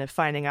in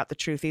finding out the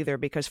truth either,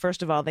 because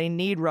first of all, they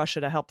need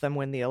Russia to help them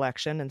win the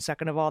election. And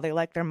second of all, they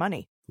like their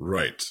money.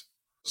 Right.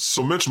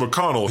 So Mitch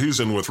McConnell, he's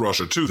in with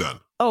Russia too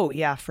then. Oh,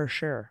 yeah, for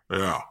sure.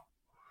 Yeah.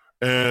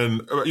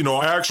 And,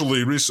 I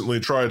actually recently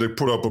tried to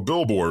put up a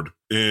billboard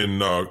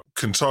in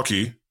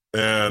Kentucky,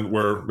 and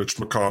where Mitch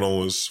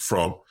McConnell is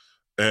from.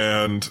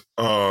 And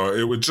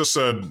it just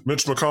said,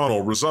 Mitch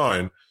McConnell,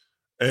 resign.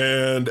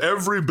 And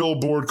every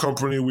billboard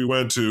company we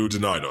went to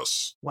denied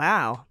us.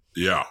 Wow.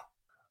 Yeah.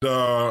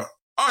 I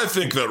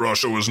think that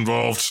Russia was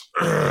involved.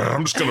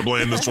 I'm just going to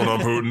blame this one on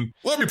Putin.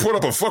 Let me put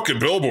up a fucking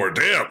billboard,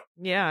 damn.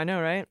 Yeah, I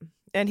know, right?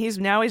 And he's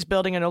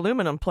building an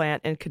aluminum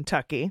plant in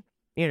Kentucky,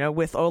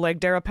 with Oleg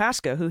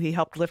Deripaska, who he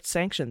helped lift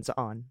sanctions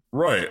on.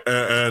 Right.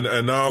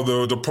 And now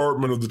the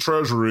Department of the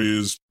Treasury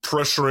is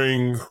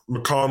pressuring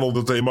McConnell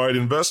that they might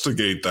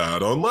investigate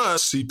that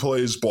unless he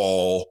plays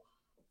ball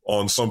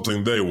on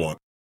something they want.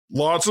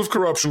 Lots of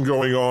corruption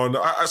going on.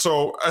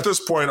 So at this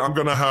point, I'm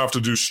going to have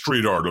to do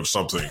street art of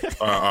something.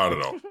 I don't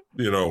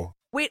know,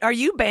 Wait, are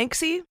you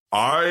Banksy?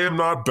 I am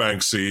not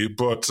Banksy,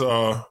 but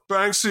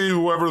Banksy,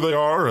 whoever they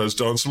are, has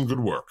done some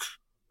good work.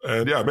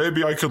 And yeah,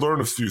 maybe I could learn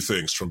a few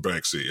things from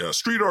Banksy.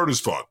 Street art is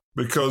fun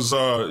because,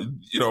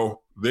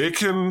 they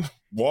can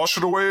wash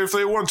it away if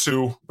they want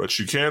to, but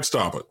you can't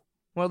stop it.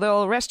 Well,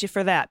 they'll arrest you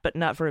for that, but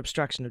not for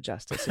obstruction of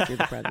justice if you're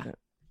the president.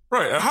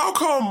 Right. And how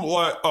come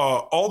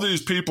all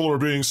these people are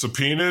being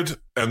subpoenaed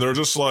and they're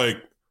just like,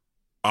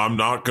 I'm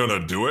not going to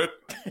do it?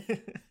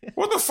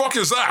 What the fuck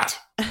is that?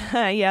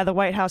 Yeah, the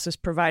White House is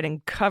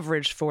providing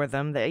coverage for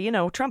them.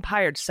 Trump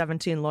hired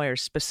 17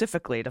 lawyers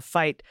specifically to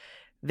fight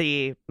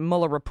the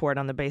Mueller report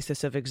on the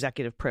basis of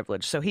executive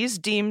privilege. So he's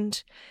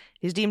deemed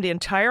the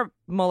entire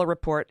Mueller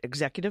report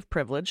executive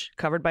privilege,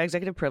 covered by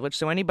executive privilege.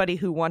 So anybody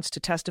who wants to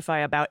testify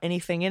about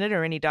anything in it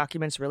or any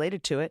documents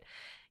related to it,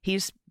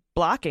 he's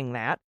blocking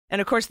that.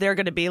 And of course, they're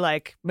going to be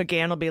like,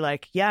 McGahn will be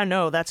like, yeah,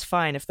 no, that's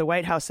fine. If the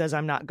White House says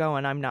I'm not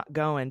going, I'm not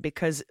going.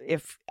 Because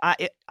if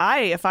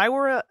I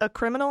were a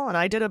criminal and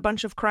I did a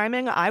bunch of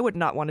criming, I would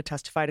not want to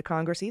testify to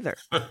Congress either.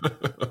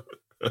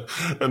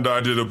 And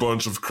I did a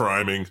bunch of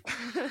criming.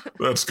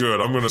 That's good.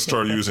 I'm going to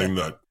start using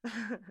that.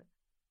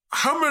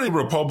 How many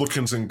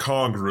Republicans in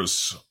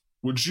Congress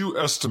would you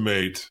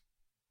estimate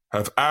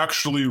have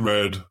actually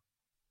read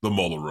the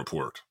Mueller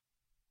report?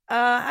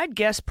 I'd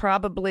guess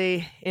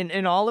probably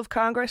in all of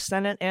Congress,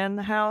 Senate, and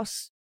the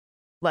House,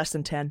 less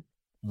than 10.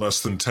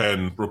 Less than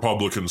 10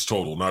 Republicans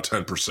total, not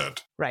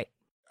 10%. Right.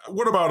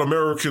 What about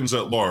Americans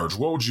at large?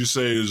 What would you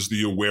say is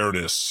the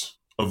awareness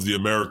of the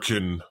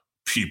American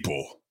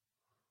people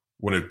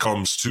when it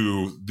comes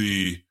to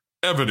the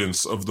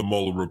evidence of the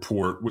Mueller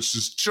report, which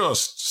is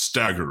just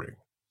staggering?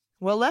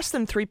 Well, less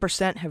than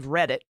 3% have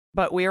read it,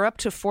 but we are up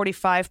to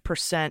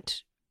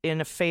 45%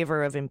 in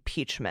favor of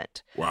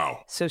impeachment.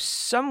 Wow. So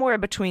somewhere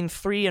between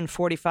 3 and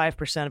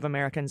 45% of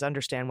Americans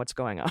understand what's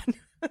going on.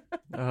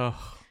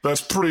 Oh.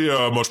 That's pretty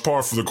much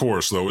par for the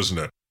course, though, isn't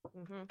it?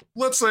 Mm-hmm.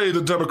 Let's say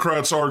the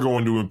Democrats are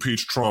going to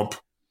impeach Trump,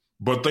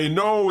 but they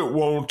know it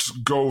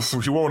won't go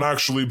through. He won't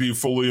actually be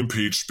fully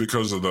impeached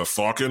because of the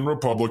fucking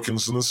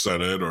Republicans in the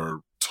Senate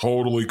are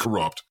totally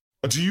corrupt.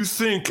 Do you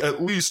think,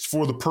 at least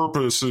for the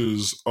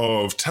purposes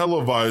of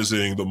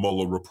televising the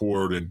Mueller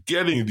report and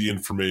getting the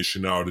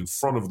information out in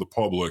front of the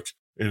public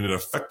in an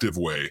effective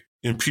way,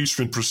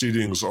 impeachment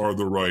proceedings are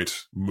the right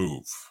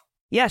move?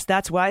 Yes,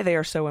 that's why they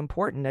are so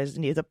important. As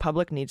the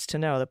public needs to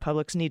know. The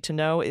public's need to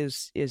know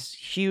is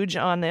huge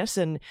on this.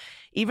 And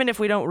even if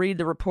we don't read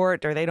the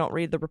report or they don't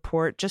read the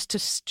report, just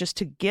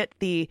to get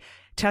the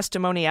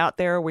testimony out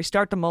there. We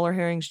start the Mueller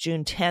hearings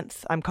June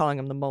 10th. I'm calling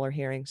them the Mueller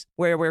hearings,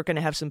 where we're going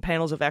to have some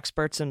panels of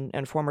experts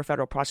and former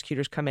federal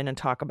prosecutors come in and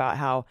talk about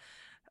how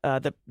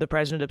the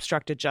president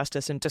obstructed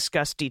justice and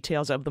discuss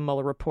details of the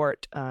Mueller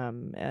report.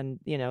 And,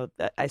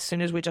 as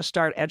soon as we just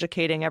start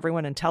educating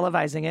everyone and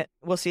televising it,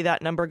 we'll see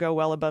that number go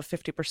well above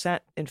 50%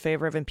 in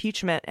favor of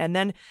impeachment. And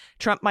then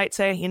Trump might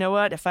say, you know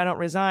what, if I don't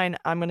resign,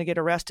 I'm going to get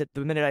arrested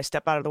the minute I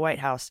step out of the White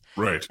House.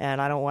 Right.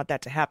 And I don't want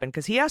that to happen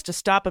because he has to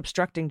stop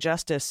obstructing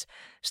justice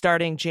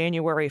starting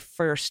January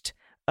 1st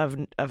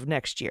of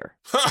next year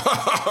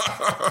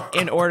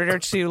in order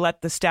to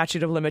let the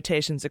statute of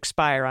limitations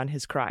expire on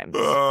his crimes.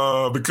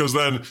 Because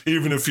then,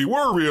 even if he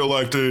were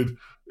reelected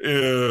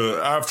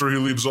after he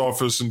leaves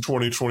office in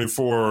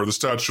 2024, the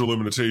statute of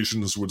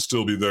limitations would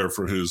still be there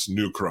for his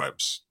new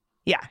crimes.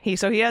 Yeah,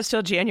 so he has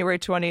till January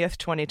 20th,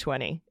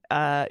 2020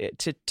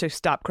 to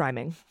stop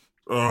criming.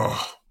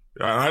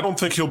 I don't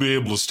think he'll be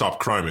able to stop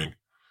criming.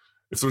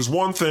 If there's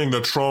one thing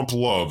that Trump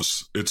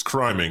loves, it's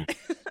criming.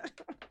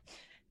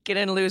 Get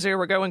in, loser.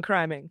 We're going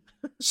criming.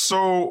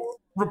 So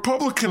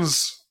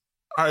Republicans,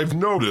 I've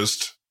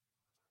noticed,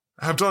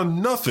 have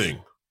done nothing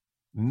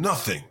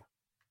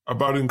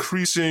about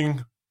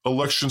increasing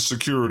election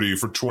security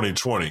for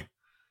 2020.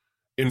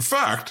 In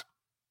fact,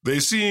 they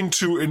seem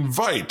to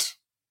invite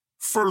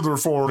further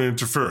foreign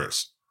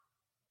interference.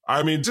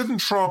 I mean, didn't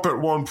Trump at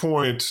one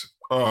point,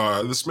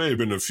 this may have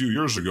been a few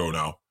years ago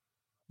now,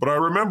 but I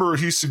remember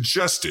he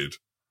suggested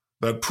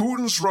that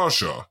Putin's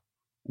Russia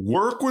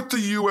work with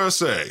the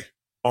USA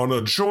on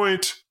a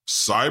joint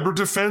cyber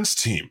defense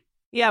team.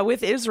 Yeah,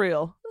 with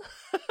Israel.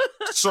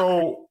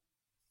 So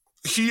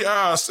he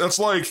asked, that's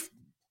like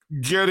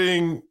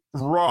getting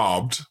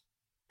robbed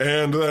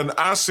and then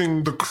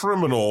asking the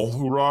criminal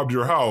who robbed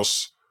your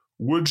house,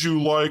 would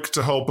you like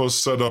to help us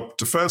set up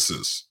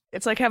defenses?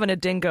 It's like having a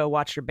dingo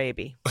watch your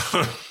baby.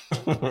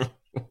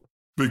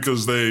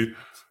 Because they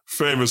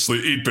famously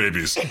eat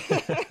babies,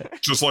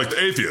 just like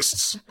the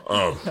atheists.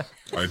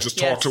 I just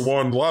talked to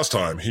one last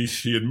time.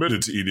 He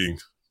admitted to eating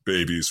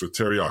babies with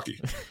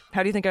teriyaki.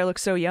 How do you think I look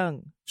so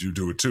young? You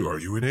do it too. Are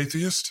you an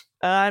atheist?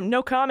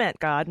 No comment,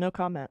 God. No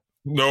comment.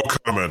 No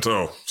comment.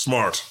 Oh,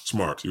 smart.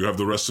 You have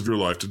the rest of your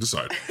life to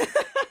decide.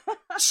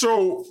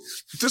 So,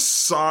 this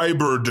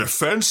cyber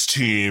defense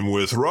team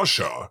with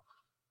Russia,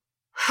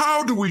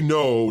 how do we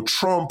know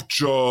Trump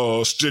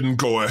just didn't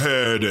go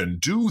ahead and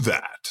do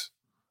that?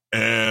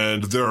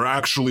 And they're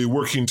actually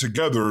working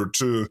together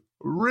to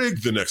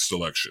rig the next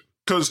election?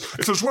 Because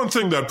if there's one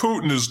thing that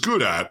Putin is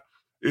good at,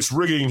 it's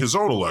rigging his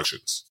own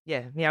elections.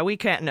 Yeah, we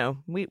can't know.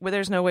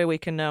 There's no way we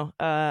can know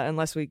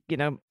unless we,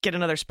 get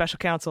another special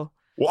counsel.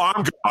 Well,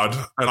 I'm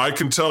God, and I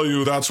can tell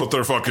you that's what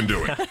they're fucking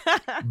doing.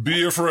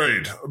 Be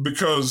afraid,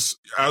 because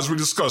as we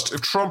discussed,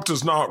 if Trump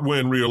does not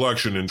win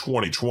re-election in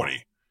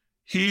 2020,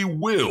 he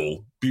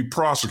will be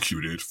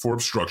prosecuted for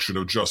obstruction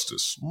of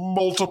justice.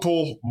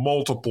 Multiple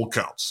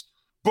counts.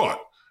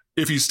 But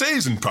if he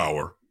stays in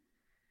power,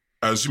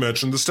 as you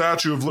mentioned, the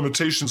statute of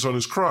limitations on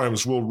his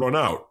crimes will run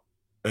out,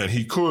 and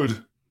he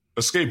could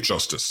escape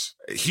justice.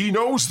 He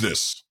knows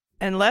this.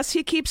 Unless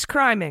he keeps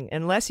criming,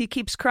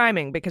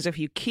 because if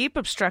you keep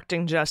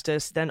obstructing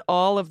justice, then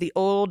all of the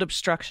old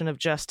obstruction of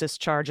justice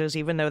charges,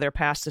 even though they're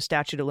past the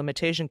statute of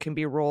limitation, can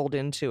be rolled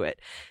into it.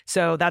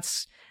 So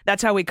that's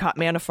how we caught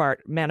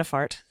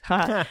Manafort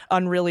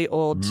on really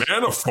old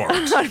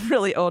on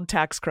really old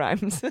tax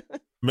crimes.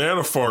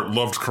 Manafort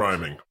loved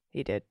criming.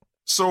 He did.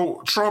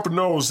 So Trump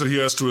knows that he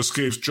has to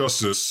escape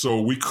justice,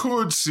 so we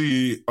could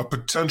see a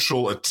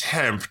potential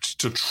attempt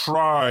to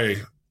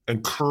try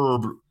and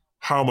curb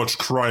how much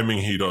criming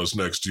he does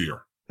next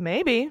year.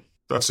 Maybe.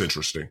 That's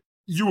interesting.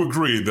 You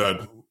agree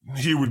that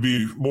he would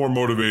be more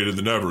motivated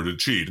than ever to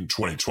cheat in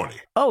 2020.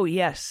 Oh,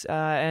 yes.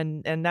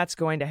 And that's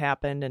going to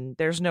happen. And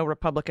there's no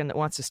Republican that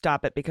wants to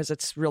stop it because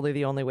it's really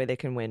the only way they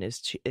can win is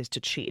to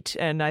cheat.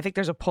 And I think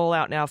there's a poll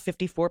out now.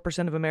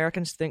 54% of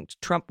Americans think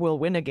Trump will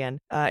win again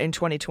in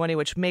 2020,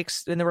 which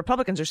makes, and the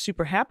Republicans are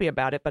super happy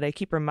about it. But I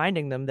keep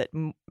reminding them that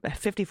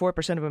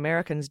 54% of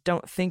Americans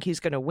don't think he's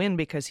going to win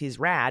because he's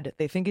rad.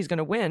 They think he's going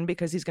to win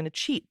because he's going to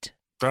cheat.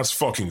 That's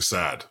fucking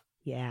sad.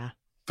 Yeah.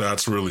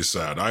 That's really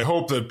sad. I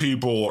hope that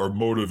people are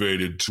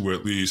motivated to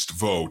at least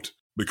vote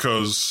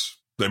because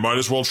they might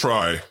as well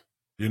try.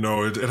 You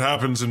know, it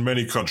happens in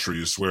many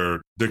countries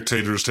where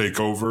dictators take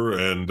over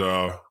and,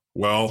 the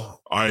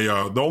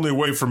only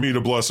way for me to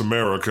bless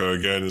America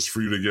again is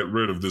for you to get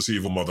rid of this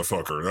evil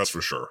motherfucker. That's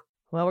for sure.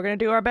 Well, we're going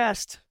to do our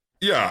best.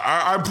 Yeah,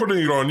 I'm putting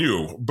it on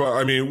you. But,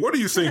 I mean, what do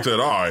you think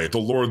that I, the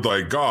Lord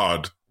thy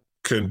God,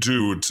 can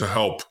do to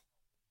help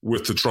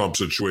with the Trump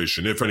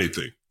situation, if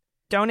anything?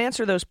 Don't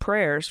answer those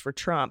prayers for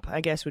Trump,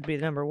 I guess would be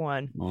the number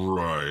one.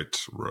 Right.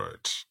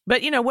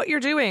 But what you're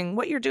doing,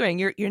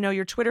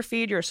 your Twitter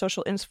feed, you're a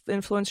social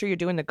influencer, you're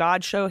doing the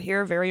God Show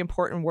here, very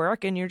important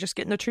work, and you're just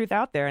getting the truth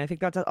out there. And I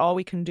think that's all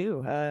we can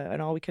do.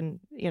 And all we can,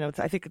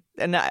 I think,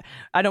 and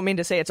I don't mean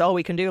to say it's all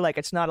we can do, like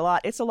it's not a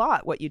lot. It's a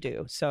lot what you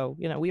do. So,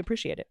 we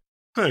appreciate it.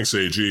 Thanks,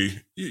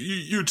 AG.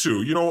 You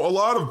too. A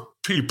lot of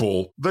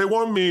people, they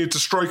want me to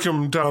strike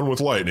him down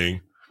with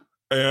lightning.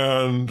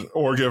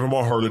 Or give him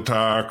a heart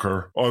attack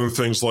or other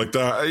things like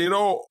that.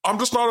 I'm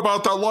just not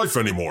about that life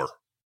anymore.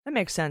 That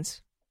makes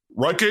sense.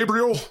 Right,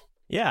 Gabriel?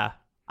 Yeah.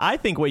 I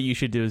think what you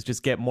should do is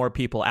just get more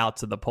people out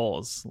to the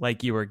polls,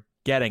 like you were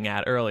getting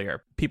at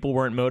earlier. People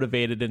weren't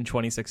motivated in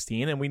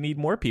 2016, and we need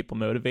more people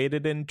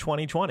motivated in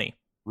 2020.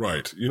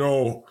 Right.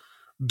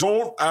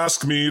 Don't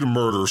ask me to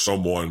murder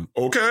someone,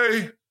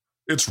 okay?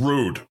 It's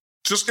rude.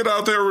 Just get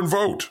out there and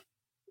vote.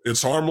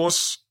 It's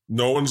harmless.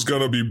 No one's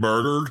going to be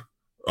murdered.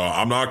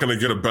 I'm not going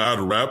to get a bad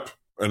rep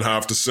and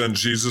have to send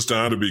Jesus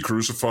down to be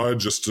crucified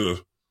just to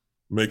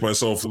make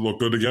myself look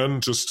good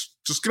again. Just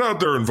get out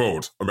there and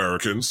vote,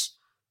 Americans.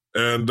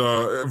 And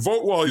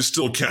vote while you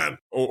still can,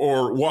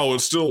 or while it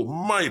still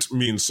might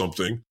mean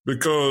something,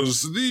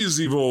 because these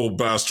evil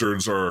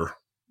bastards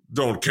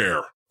don't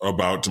care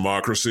about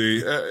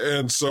democracy.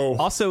 And so...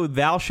 Also,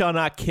 thou shalt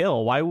not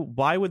kill.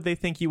 Why would they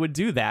think you would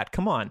do that?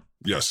 Come on.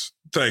 Yes,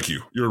 thank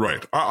you. You're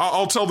right.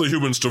 I'll tell the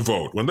humans to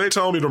vote. When they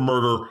tell me to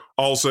murder,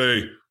 I'll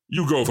say,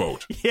 you go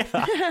vote.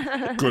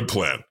 Yeah. Good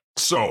plan.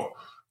 So,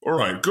 all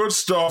right, good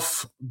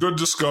stuff. Good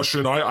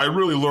discussion. I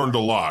really learned a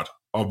lot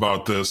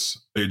about this,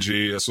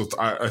 AG. So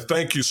I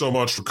thank you so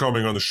much for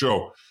coming on the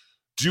show.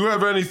 Do you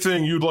have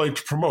anything you'd like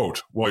to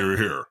promote while you're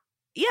here?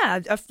 Yeah,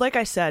 like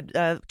I said,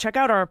 check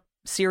out our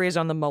series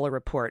on the Mueller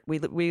report. We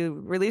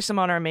release them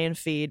on our main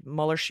feed,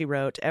 Mueller She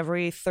Wrote,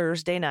 every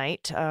Thursday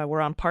night.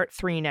 We're on part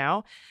 3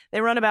 now.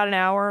 They run about an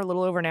hour, a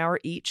little over an hour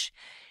each.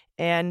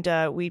 And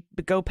we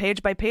go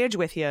page by page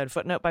with you and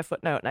footnote by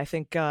footnote. And I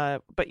think,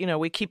 but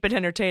we keep it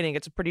entertaining.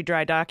 It's a pretty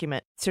dry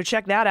document. So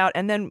check that out.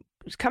 And then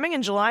coming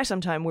in July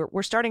sometime,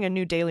 we're starting a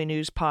new daily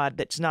news pod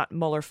that's not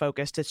Mueller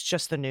focused. It's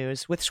just the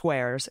news with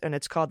squares, and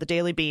it's called The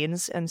Daily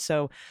Beans. And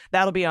so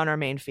that'll be on our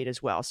main feed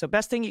as well. So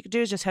best thing you could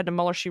do is just head to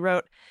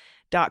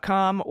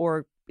MuellerSheWrote.com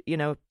or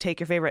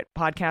take your favorite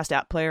podcast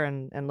app player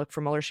and look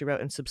for Mueller She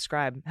Wrote and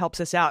subscribe. Helps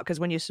us out because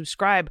when you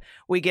subscribe,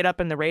 we get up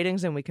in the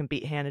ratings and we can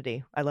beat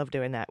Hannity. I love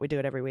doing that. We do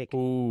it every week.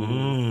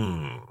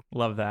 Ooh,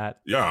 love that.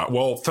 Yeah,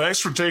 well, thanks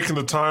for taking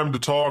the time to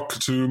talk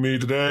to me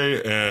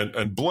today,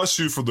 and bless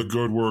you for the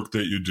good work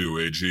that you do,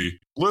 AG.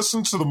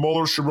 Listen to the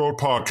Mueller She Wrote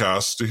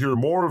podcast to hear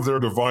more of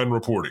their divine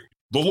reporting.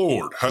 The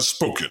Lord has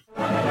spoken.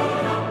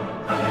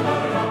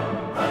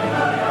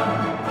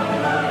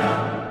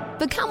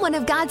 Become one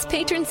of God's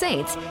patron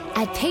saints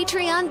at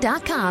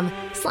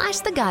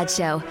patreon.com/The God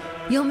Show.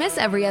 You'll miss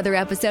every other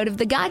episode of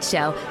The God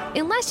Show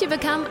unless you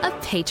become a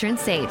patron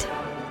saint.